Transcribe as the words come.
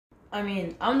I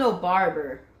mean, I'm no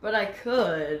barber, but I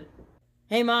could.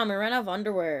 Hey, Mom, I ran out of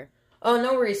underwear. Oh,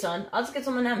 no worries, son. I'll just get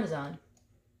some on Amazon.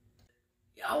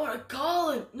 Yeah, I want to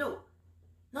call him. No,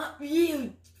 not video.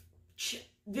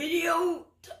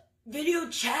 Video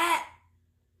chat.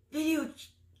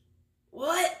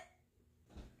 What?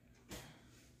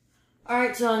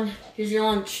 Alright, son. Here's your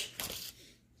lunch.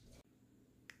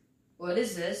 What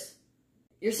is this?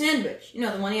 Your sandwich. You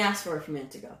know, the one you asked for a few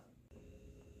minutes ago.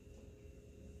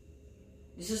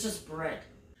 This is just bread.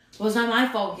 Well, it's not my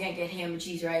fault we can't get ham and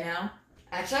cheese right now.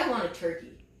 Actually, I want a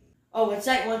turkey. Oh, what's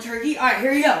that? You want a turkey? Alright,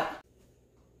 here you go.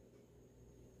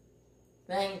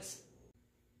 Thanks.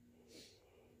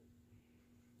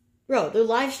 Bro, they're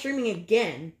live streaming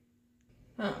again.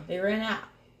 Oh, they ran out.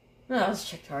 No, let's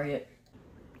check Target.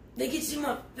 They can see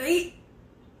my face.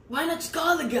 Why not just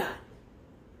call the guy?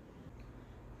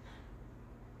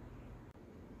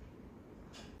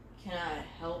 Can I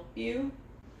help you?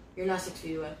 You're not 6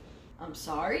 feet away. I'm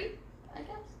sorry, I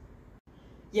guess.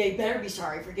 Yeah, you better be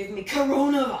sorry for giving me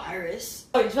coronavirus.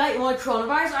 Oh, is that you want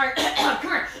coronavirus? Alright,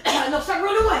 come here. No, stop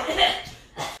running away.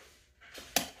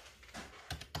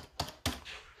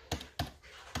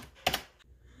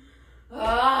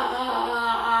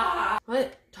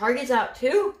 What? Target's out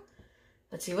too?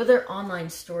 Let's see what their online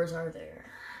stores are there.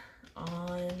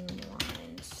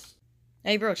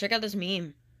 Hey, bro, check out this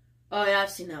meme. Oh, yeah, I've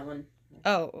seen that one.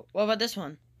 Oh, what about this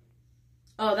one?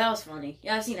 Oh, that was funny.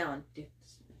 Yeah, I've seen that one. Dude.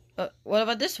 What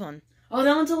about this one? Oh,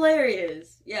 that one's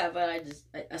hilarious. Yeah, but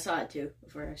I saw it too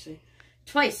before, actually.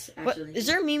 Twice, actually. What? Is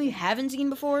there a meme you haven't seen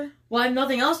before? Well, I have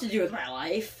nothing else to do with my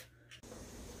life.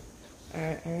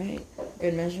 Alright.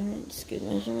 Good measurements. Good.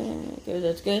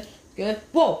 That's good. Good.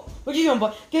 Whoa! What you doing,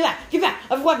 boy? Get back! I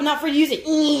have a weapon, not for you to use it.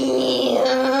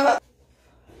 Are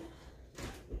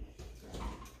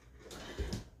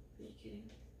you kidding?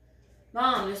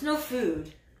 Mom, there's no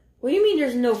food. What do you mean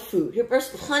there's no food? There's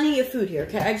plenty of food here,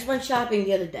 okay? I just went shopping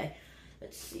the other day.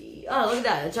 Let's see. Oh, look at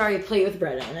that. It's already a plate with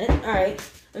bread on it. Alright.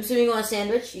 I'm assuming you want a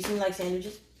sandwich. You seem like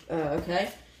sandwiches. Okay.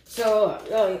 So,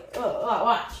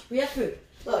 watch. We have food.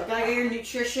 Look, gotta get your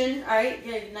nutrition. Alright.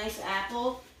 Get a nice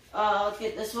apple. Let's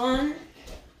get this one.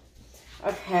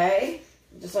 Okay.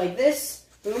 Just like this.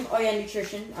 Boom. Oh, yeah,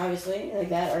 nutrition. Obviously. Like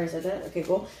that. Already said that. Okay,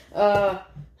 cool.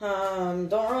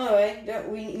 Don't run away.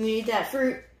 We need that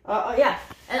fruit. Yeah.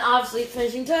 And obviously,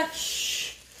 finishing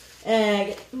touch. And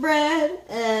get the bread.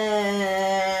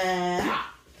 And...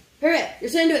 Here, your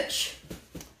sandwich.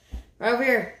 Right over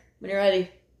here. When you're ready.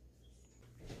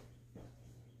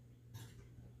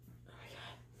 Oh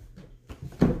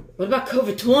my god. What about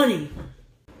COVID-20?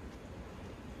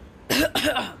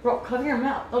 Bro, cover your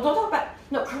mouth. No, don't talk about...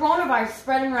 No, coronavirus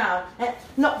spreading around.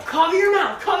 No, cover your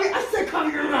mouth. I said cover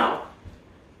your mouth.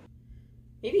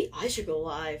 Maybe I should go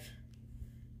live.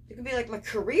 It could be like my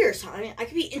career or something. I mean, I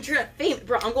could be internet famous.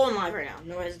 Bro, I'm going live right now.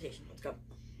 No hesitation. Let's go.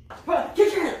 Bro,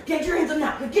 get your hands up. Get your hands up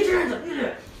now. Get your hands up.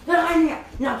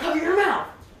 Now cover your mouth.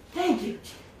 Thank you.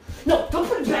 No, don't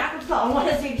put it back. Let's go. I want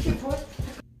hesitation for it.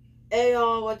 Hey,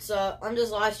 y'all. What's up? I'm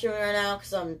just live streaming right now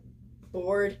because I'm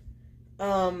bored.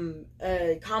 Comment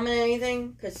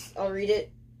anything because I'll read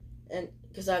it. And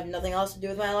because I have nothing else to do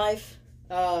with my life.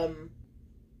 What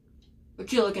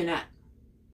you looking at?